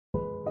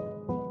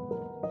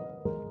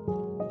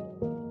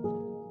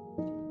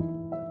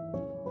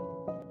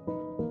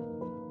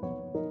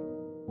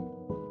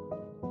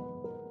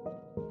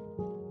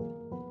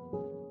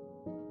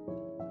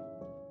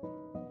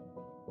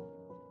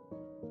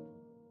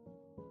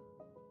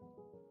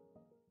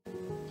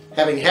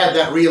Having had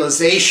that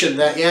realization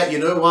that, yeah, you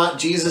know what?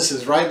 Jesus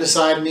is right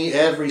beside me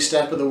every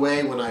step of the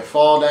way. When I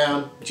fall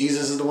down,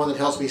 Jesus is the one that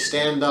helps me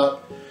stand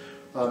up.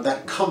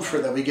 That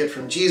comfort that we get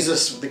from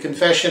Jesus, the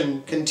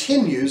confession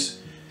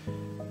continues,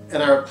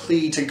 and our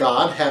plea to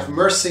God, have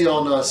mercy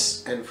on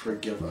us and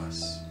forgive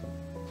us.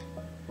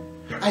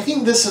 I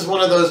think this is one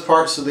of those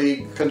parts of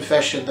the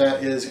confession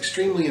that is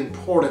extremely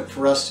important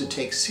for us to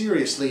take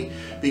seriously,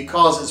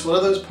 because it's one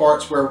of those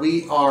parts where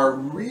we are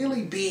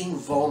really being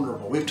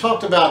vulnerable. We've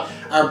talked about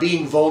our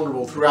being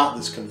vulnerable throughout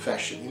this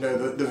confession. You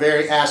know, the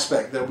very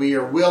aspect that we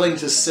are willing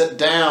to sit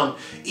down,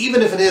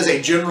 even if it is a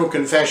general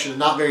confession and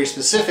not very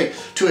specific,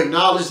 to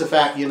acknowledge the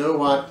fact, you know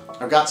what,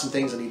 I've got some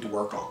things I need to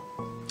work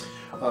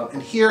on.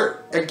 And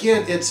here,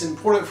 again, it's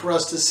important for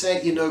us to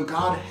say, you know,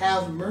 God,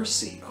 have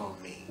mercy on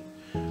me.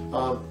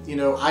 You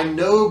know, I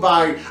know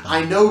by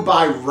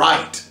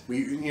right,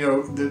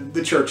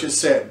 the church has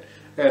said,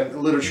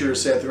 and literature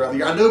has said throughout the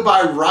year, I know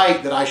by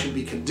right that I should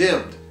be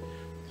condemned.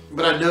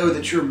 But I know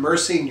that your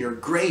mercy and your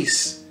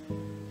grace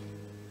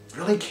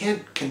really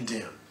can't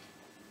condemn.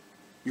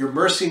 Your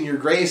mercy and your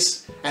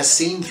grace, as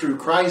seen through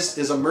Christ,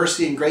 is a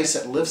mercy and grace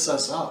that lifts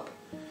us up.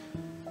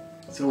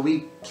 So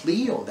we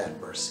plead on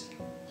that mercy.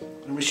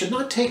 And we should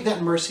not take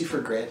that mercy for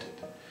granted.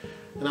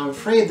 And I'm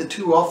afraid that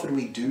too often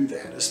we do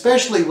that,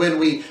 especially when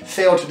we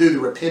fail to do the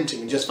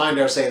repenting and just find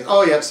ourselves saying,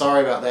 oh yeah,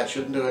 sorry about that,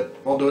 shouldn't do it,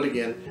 won't do it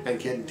again, and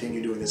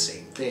continue doing the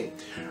same thing.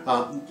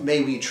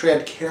 May we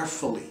tread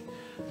carefully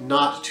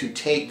not to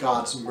take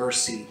God's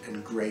mercy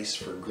and grace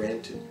for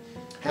granted.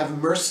 Have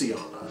mercy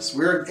on us.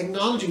 We're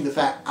acknowledging the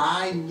fact,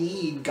 I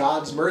need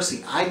God's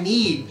mercy. I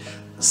need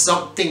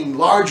something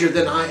larger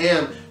than I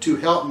am to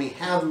help me.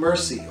 Have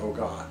mercy, oh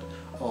God,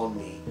 on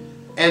me,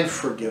 and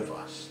forgive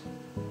us.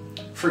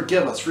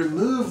 Forgive us.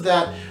 Remove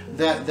that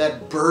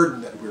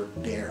burden that we're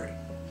bearing.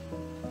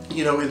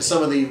 You know, in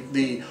some of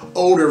the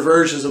older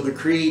versions of the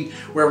Creed,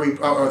 where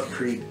the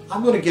Creed,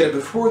 I'm going to get it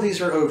before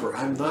these are over.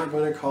 I'm not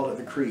going to call it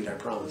the Creed, I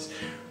promise.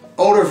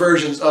 Older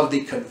versions of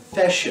the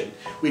confession,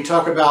 we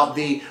talk about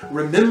the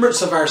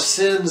remembrance of our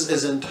sins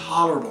is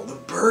intolerable. The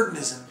burden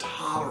is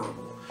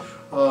intolerable.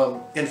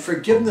 And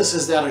forgiveness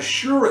is that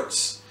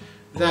assurance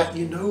that,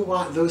 you know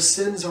what, those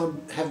sins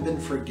have been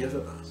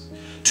forgiven us.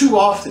 Too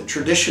often,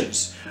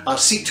 traditions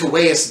seek to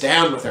weigh us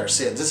down with our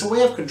sins. It's a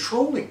way of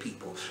controlling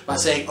people by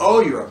saying, oh,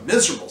 you're a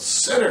miserable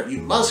sinner. You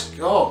must,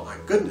 oh my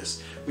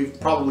goodness. We've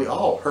probably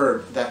all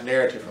heard that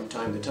narrative from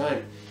time to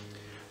time.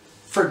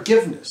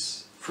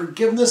 Forgiveness.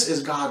 Forgiveness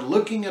is God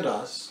looking at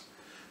us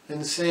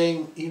and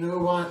saying, you know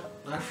what,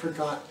 I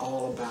forgot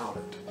all about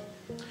it.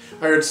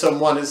 I heard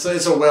someone, it's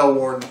a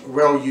well-worn,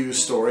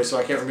 well-used story, so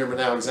I can't remember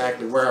now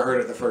exactly where I heard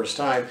it the first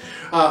time,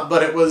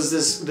 but it was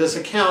this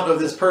account of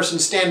this person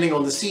standing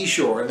on the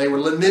seashore, and they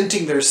were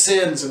lamenting their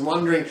sins and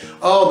wondering,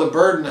 oh, the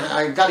burden,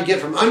 I've got to get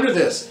from under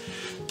this.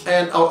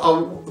 And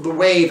the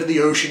wave, the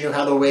ocean, you know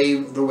how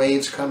the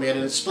waves come in,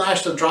 and it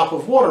splashed a drop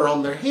of water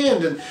on their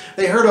hand, and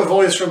they heard a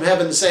voice from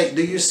heaven say,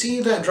 do you see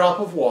that drop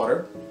of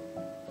water?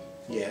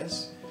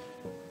 Yes.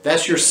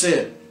 That's your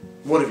sin,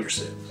 one of your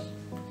sins.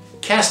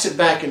 Cast it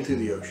back into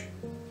the ocean.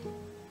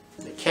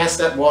 They cast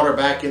that water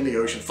back in the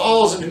ocean,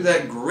 falls into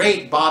that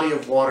great body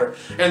of water,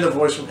 and the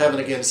voice from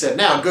heaven again said,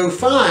 now go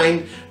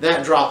find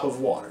that drop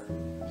of water.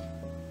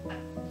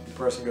 The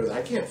person goes,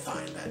 I can't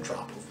find that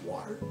drop of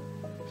water.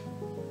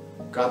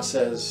 God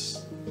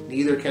says,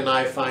 neither can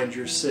I find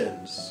your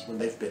sins when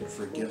they've been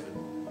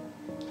forgiven.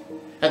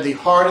 At the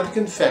heart of the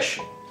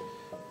confession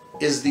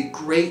is the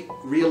great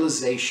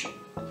realization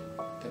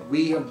that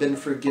we have been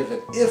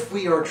forgiven if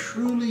we are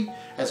truly,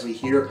 as we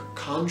hear,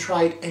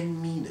 contrite and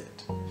mean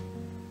it.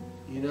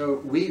 You know,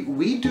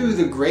 we do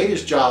the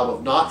greatest job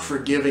of not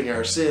forgiving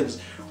our sins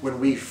when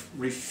we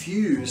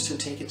refuse to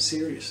take it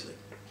seriously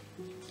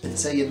and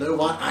say, you know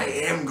what, I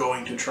am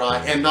going to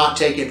try, and not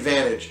take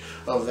advantage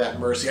of that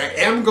mercy. I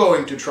am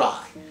going to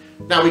try.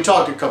 Now, we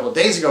talked a couple of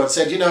days ago and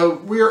said, you know,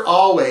 we're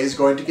always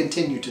going to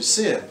continue to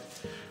sin.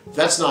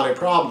 That's not a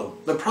problem.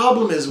 The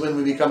problem is when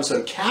we become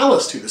so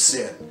callous to the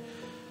sin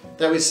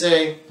that we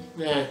say,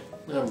 I'm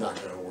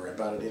not going to worry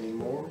about it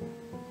anymore.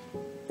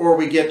 Or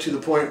we get to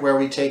the point where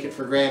we take it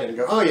for granted and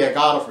go, oh yeah,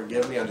 God will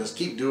forgive me, I'll just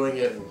keep doing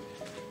it. And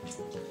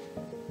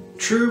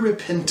true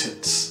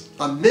repentance,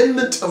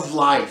 amendment of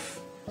life,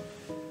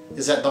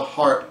 is at the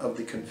heart of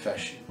the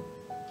confession.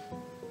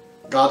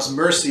 God's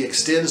mercy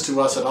extends to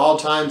us at all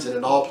times and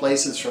in all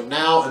places from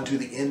now unto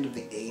the end of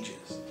the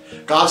ages.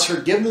 God's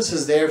forgiveness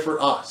is there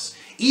for us,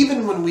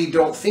 even when we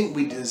don't think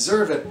we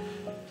deserve it.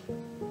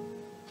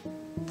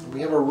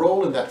 We have a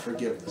role in that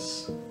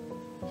forgiveness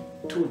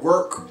to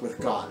work with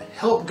God,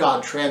 help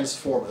God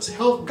transform us,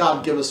 help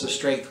God give us the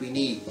strength we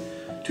need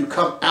to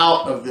come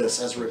out of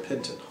this as a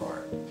repentant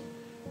heart.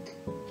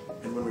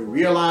 And when we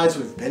realize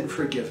we've been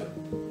forgiven,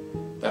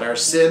 that our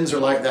sins are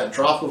like that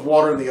drop of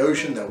water in the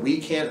ocean that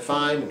we can't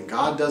find and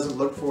God doesn't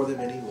look for them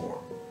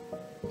anymore,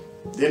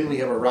 then we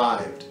have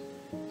arrived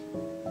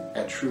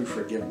at true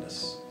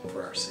forgiveness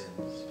for our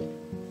sins.